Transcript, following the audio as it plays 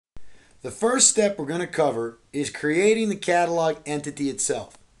The first step we're going to cover is creating the catalog entity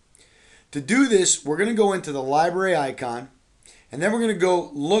itself. To do this, we're going to go into the library icon, and then we're going to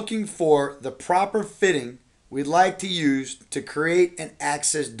go looking for the proper fitting we'd like to use to create an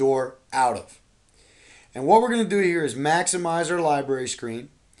access door out of. And what we're going to do here is maximize our library screen.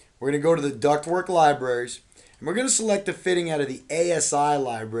 We're going to go to the ductwork libraries, and we're going to select the fitting out of the ASI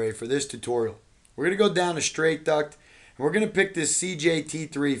library for this tutorial. We're going to go down to straight duct, and we're going to pick this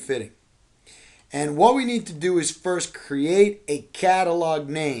CJT3 fitting. And what we need to do is first create a catalog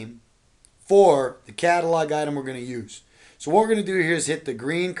name for the catalog item we're going to use. So what we're going to do here is hit the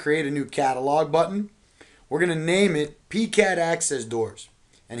green create a new catalog button. We're going to name it PCAT Access Doors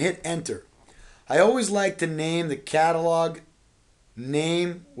and hit enter. I always like to name the catalog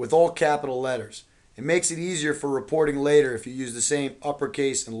name with all capital letters. It makes it easier for reporting later if you use the same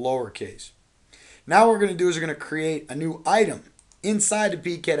uppercase and lowercase. Now what we're going to do is we're going to create a new item inside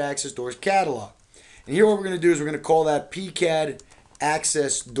the PCAT Access Doors catalog. And here what we're going to do is we're going to call that PCAT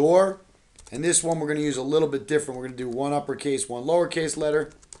Access Door. And this one we're going to use a little bit different. We're going to do one uppercase, one lowercase letter.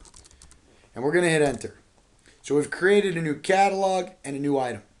 And we're going to hit enter. So we've created a new catalog and a new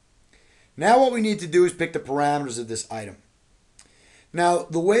item. Now what we need to do is pick the parameters of this item. Now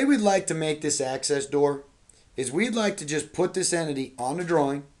the way we'd like to make this access door is we'd like to just put this entity on the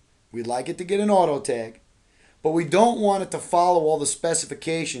drawing. We'd like it to get an auto tag. But we don't want it to follow all the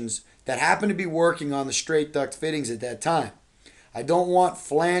specifications that happen to be working on the straight duct fittings at that time. I don't want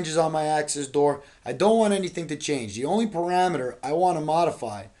flanges on my access door. I don't want anything to change. The only parameter I want to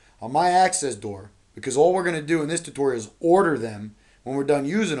modify on my access door, because all we're going to do in this tutorial is order them when we're done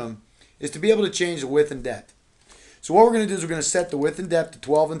using them, is to be able to change the width and depth. So what we're going to do is we're going to set the width and depth to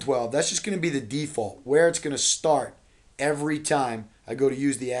 12 and 12. That's just going to be the default, where it's going to start every time I go to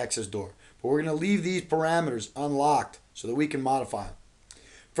use the access door. But we're going to leave these parameters unlocked so that we can modify them.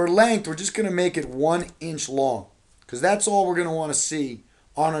 For length, we're just going to make it 1 inch long, because that's all we're going to want to see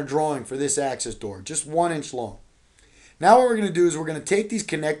on our drawing for this access door, just 1 inch long. Now what we're going to do is we're going to take these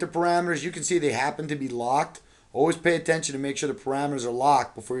connector parameters. You can see they happen to be locked. Always pay attention to make sure the parameters are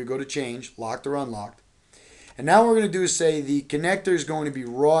locked before you go to change, locked or unlocked. And now what we're going to do is say the connector is going to be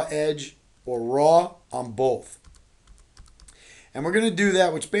raw edge or raw on both. And we're going to do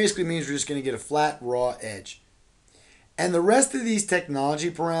that, which basically means we're just going to get a flat raw edge. And the rest of these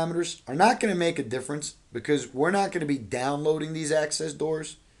technology parameters are not going to make a difference because we're not going to be downloading these access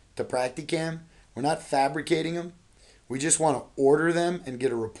doors to Practicam. We're not fabricating them. We just want to order them and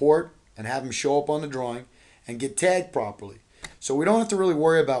get a report and have them show up on the drawing and get tagged properly. So we don't have to really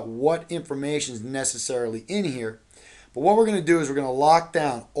worry about what information is necessarily in here. But what we're going to do is we're going to lock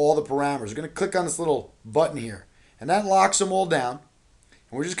down all the parameters. We're going to click on this little button here, and that locks them all down.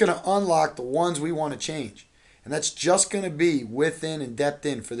 And we're just going to unlock the ones we want to change. And that's just going to be width in and depth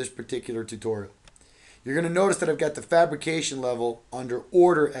in for this particular tutorial. You're going to notice that I've got the fabrication level under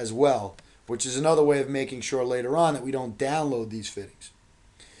order as well, which is another way of making sure later on that we don't download these fittings.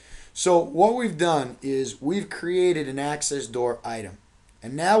 So what we've done is we've created an access door item.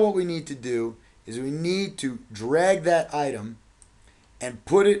 And now what we need to do is we need to drag that item and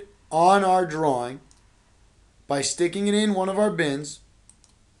put it on our drawing by sticking it in one of our bins.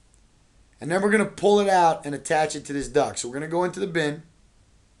 And then we're going to pull it out and attach it to this duct. So we're going to go into the bin.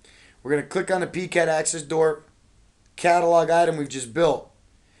 We're going to click on the PCAT Access Door catalog item we've just built.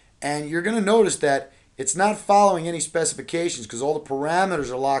 And you're going to notice that it's not following any specifications because all the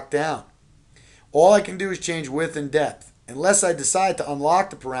parameters are locked down. All I can do is change width and depth, unless I decide to unlock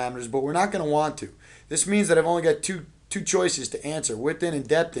the parameters, but we're not going to want to. This means that I've only got two choices to answer, width in and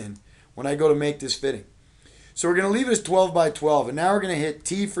depth in, when I go to make this fitting. So we're going to leave it as 12 by 12, and now we're going to hit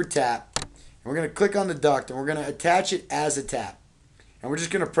T for tap. And we're going to click on the duct and we're going to attach it as a tap. And we're just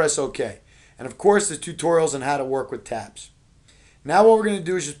going to press OK. And of course there's tutorials on how to work with taps. Now what we're going to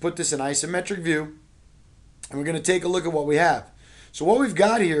do is just put this in isometric view. And we're going to take a look at what we have. So what we've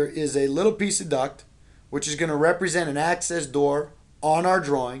got here is a little piece of duct, which is going to represent an access door on our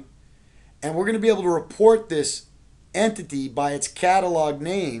drawing. And we're going to be able to report this entity by its catalog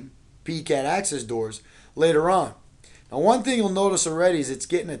name, PCAT Access Doors, later on. Now one thing you'll notice already is it's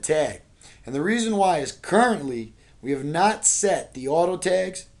getting a tag. And the reason why is currently we have not set the auto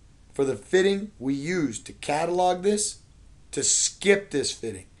tags for the fitting we use to catalog this to skip this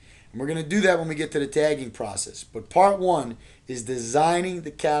fitting. And we're going to do that when we get to the tagging process. But part one is designing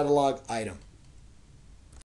the catalog item.